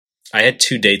I had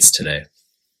 2 dates today.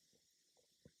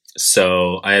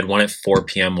 So I had one at 4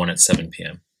 p.m., one at 7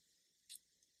 p.m.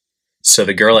 So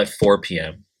the girl at 4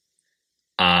 p.m.,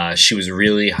 she was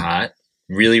really hot,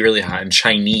 really, really hot, and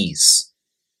Chinese.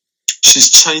 She's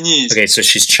Chinese. Okay, so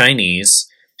she's Chinese.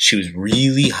 She was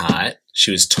really hot.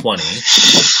 She was 20.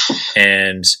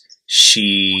 And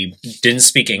she didn't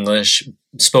speak English,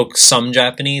 spoke some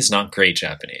Japanese, not great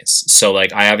Japanese. So,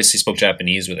 like, I obviously spoke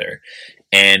Japanese with her.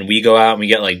 And we go out and we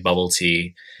get, like, bubble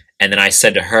tea. And then I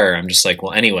said to her, I'm just like,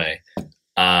 well, anyway,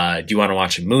 do you want to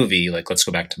watch a movie? Like, let's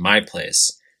go back to my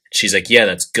place. She's like, yeah,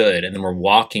 that's good. And then we're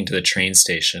walking to the train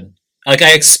station. Like,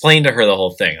 I explained to her the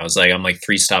whole thing. I was like, I'm like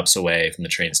 3 stops away from the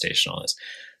train station, all this.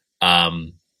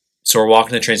 So we're walking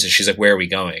to the train station. She's like, where are we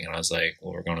going? And I was like,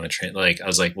 well, we're going to the train. Like, I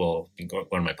was like, well, you can go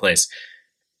to my place.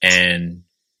 And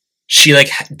she, like,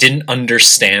 didn't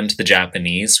understand the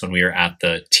Japanese when we were at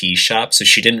the tea shop. So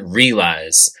she didn't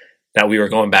realize that we were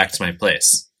going back to my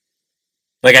place.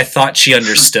 Like, I thought she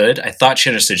understood.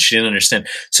 She didn't understand.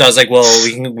 So I was like, well,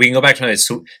 we can go back to my place.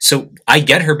 So I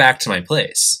get her back to my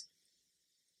place.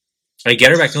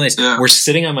 Yeah. We're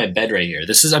sitting on my bed right here.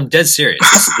 I'm dead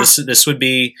serious. This would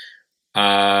be,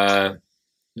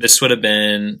 this would have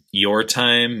been your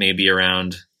time, maybe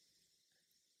around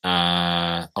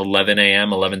 11 a.m.,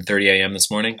 11:30 a.m.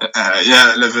 this morning.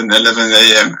 Yeah, 11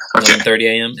 a.m. Okay. 11:30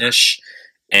 a.m. ish.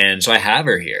 And so I have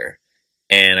her here.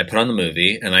 And I put on the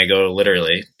movie, and I go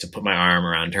literally to put my arm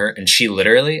around her, and she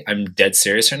literally, I'm dead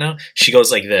serious right now. She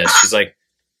goes like this.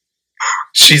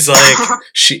 She's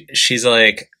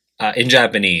like, in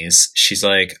Japanese, she's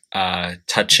like,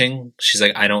 touching. She's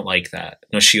like, I don't like that.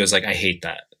 No, she goes like, I hate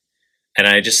that. And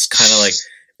I just kind of like,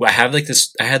 I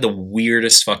had the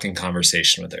weirdest fucking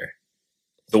conversation with her.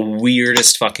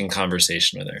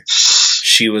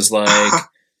 She was like,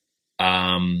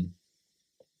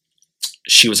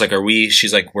 she's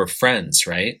like, we're friends,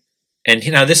 right? And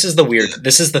this is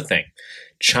the thing.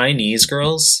 Chinese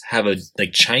girls have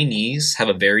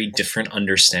a very different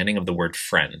understanding of the word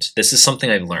friend. This is something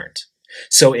I've learned.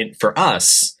 So for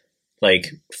us,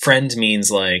 like, friend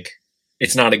means like,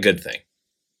 it's not a good thing.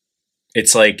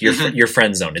 It's like your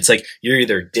friend zone. It's like you're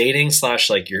either dating /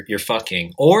 like you're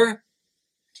fucking, or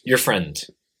your friend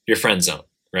zone,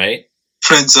 right?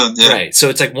 Friend zone, yeah. Right. So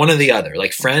it's like one or the other.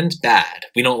 Like, friend, bad.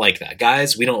 We don't like that.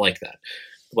 Guys, we don't like that.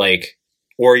 Like,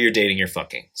 or you're dating, you're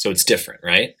fucking. So it's different,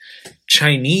 right?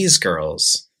 Chinese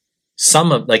girls,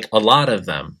 a lot of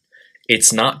them,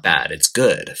 it's not bad. It's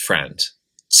good, friend.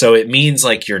 So it means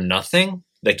like you're nothing,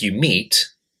 like you meet,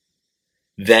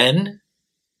 then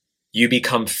you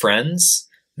become friends,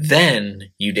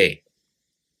 then you date.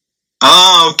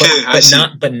 Oh, okay.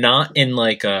 But not in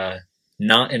like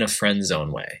not in a friend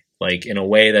zone way. Like, in a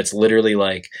way that's literally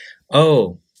like,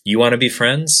 oh, you want to be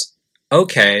friends?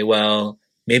 Okay, well,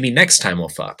 maybe next time we'll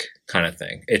fuck, kind of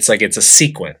thing. It's like, it's a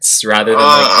sequence rather than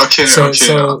like, okay.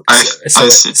 I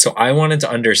see. So I wanted to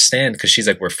understand, because she's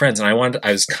like, we're friends, and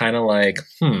I was kind of like,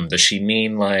 does she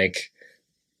mean like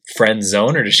friend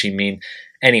zone, or does she mean,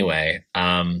 anyway,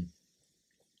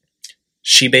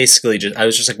 she basically I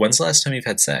was just like, when's the last time you've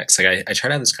had sex? Like, I tried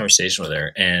to have this conversation with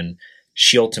her, and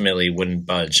she ultimately wouldn't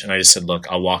budge. And I just said, look,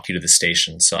 I'll walk you to the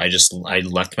station. So I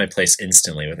left my place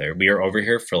instantly with her. We were over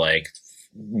here for like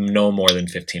no more than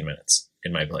 15 minutes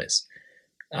in my place.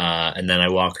 And then I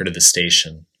walk her to the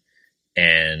station,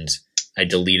 and I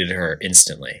deleted her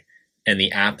instantly. And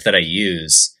the app that I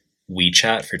use,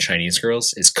 WeChat, for Chinese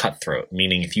girls, is Cutthroat,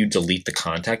 meaning if you delete the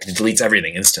contact, it deletes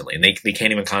everything instantly, and they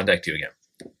can't even contact you again.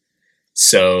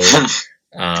 So,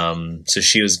 so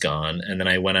she was gone. And then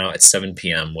I went out at 7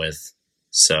 p.m.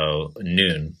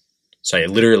 noon. So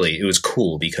it was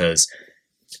cool, because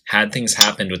had things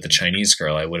happened with the Chinese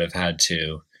girl, I would have had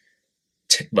to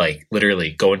like literally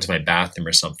go into my bathroom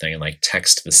or something and like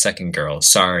text the second girl,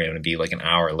 sorry, I'm going to be like an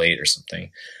hour late or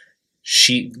something.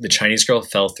 The Chinese girl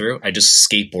fell through. I just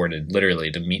skateboarded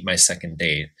literally to meet my second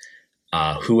date,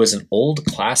 who was an old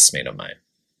classmate of mine.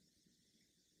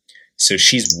 So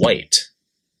she's white,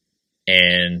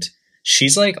 and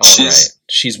she's like, all right.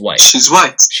 She's white. She's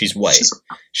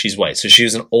white. So she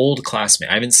was an old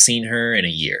classmate. I haven't seen her in a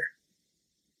year.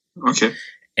 Okay.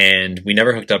 And we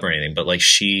never hooked up or anything, but like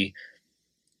she's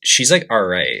like, all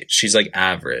right. She's like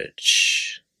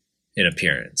average in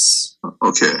appearance.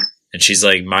 Okay. And she's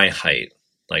like my height.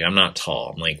 Like, I'm not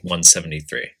tall. I'm like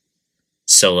 173.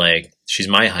 So like, she's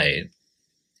my height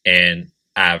and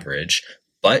average,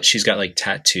 but she's got like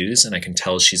tattoos, and I can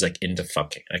tell she's like into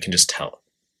fucking. I can just tell.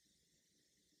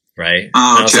 Right?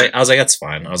 Oh, okay. I was like, that's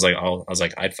fine. I was like,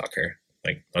 I'd fuck her.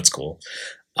 Like, that's cool.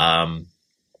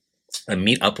 I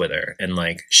meet up with her, and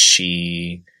like,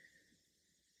 she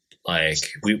like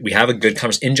we have a good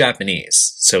conversation in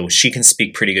Japanese. So she can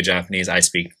speak pretty good Japanese. I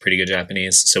speak pretty good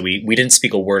Japanese. So we didn't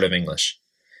speak a word of English.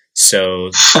 So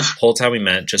the whole time we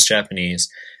met, just Japanese.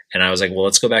 And I was like, well,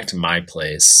 let's go back to my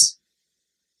place.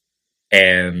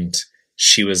 And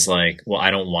she was like, well,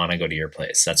 I don't want to go to your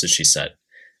place. That's what she said.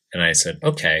 And I said,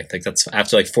 okay, like that's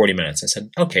after like 40 minutes. I said,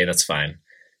 okay, that's fine.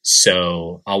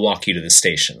 So I'll walk you to the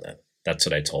station then. That's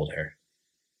what I told her.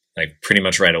 Like pretty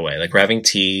much right away. Like we're having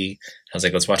tea. I was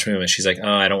like, let's watch a movie. She's like,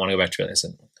 oh, I don't want to go back to it. I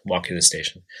said, walk you to the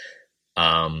station.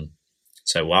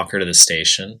 So I walk her to the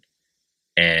station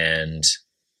and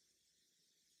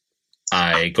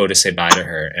I go to say bye to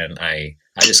her and I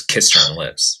just kissed her on the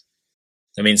lips.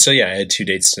 I mean, so yeah, I had 2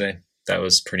 dates today. That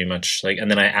was pretty much like,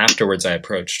 and then afterwards I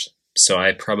approached. So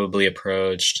I probably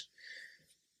approached,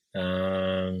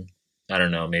 I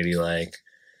don't know, maybe like,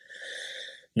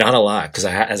 not a lot, because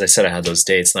as I said, I had those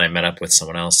dates, and I met up with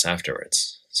someone else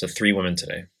afterwards. So 3 women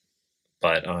today,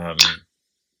 but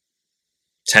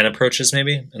 10 approaches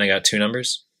maybe, and I got 2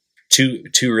 numbers. Two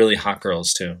really hot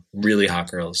girls too, really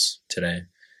hot girls today.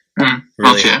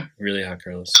 Really, okay. Really hot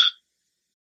girls.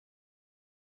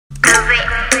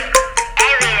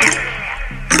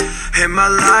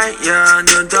 Himalaya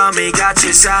눈더미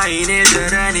같이 쌓인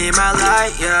일들은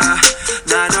Himalaya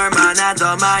난 얼마나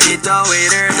더 많이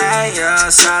더위를 해요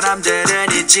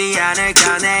사람들은 잊지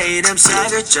않을까 내 이름 세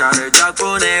글자를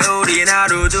덕분에 우린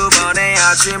하루 2번의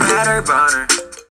아침 해를 버는